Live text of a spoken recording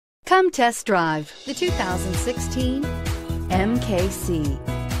Come test drive the 2016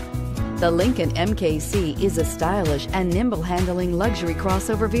 MKC. The Lincoln MKC is a stylish and nimble-handling luxury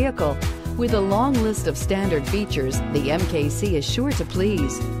crossover vehicle. With a long list of standard features, the MKC is sure to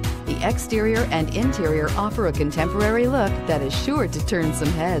please. The exterior and interior offer a contemporary look that is sure to turn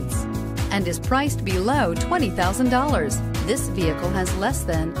some heads and is priced below $20,000. This vehicle has less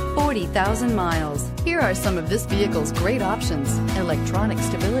than 40,000 miles. Here are some of this vehicle's great options: electronic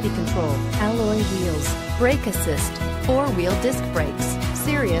stability control, alloy wheels, brake assist, four-wheel disc brakes,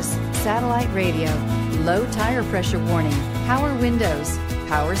 Sirius satellite radio, low tire pressure warning, power windows,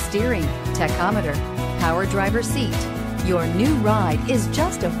 power steering, tachometer, power driver seat. Your new ride is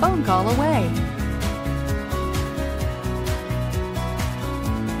just a phone call away.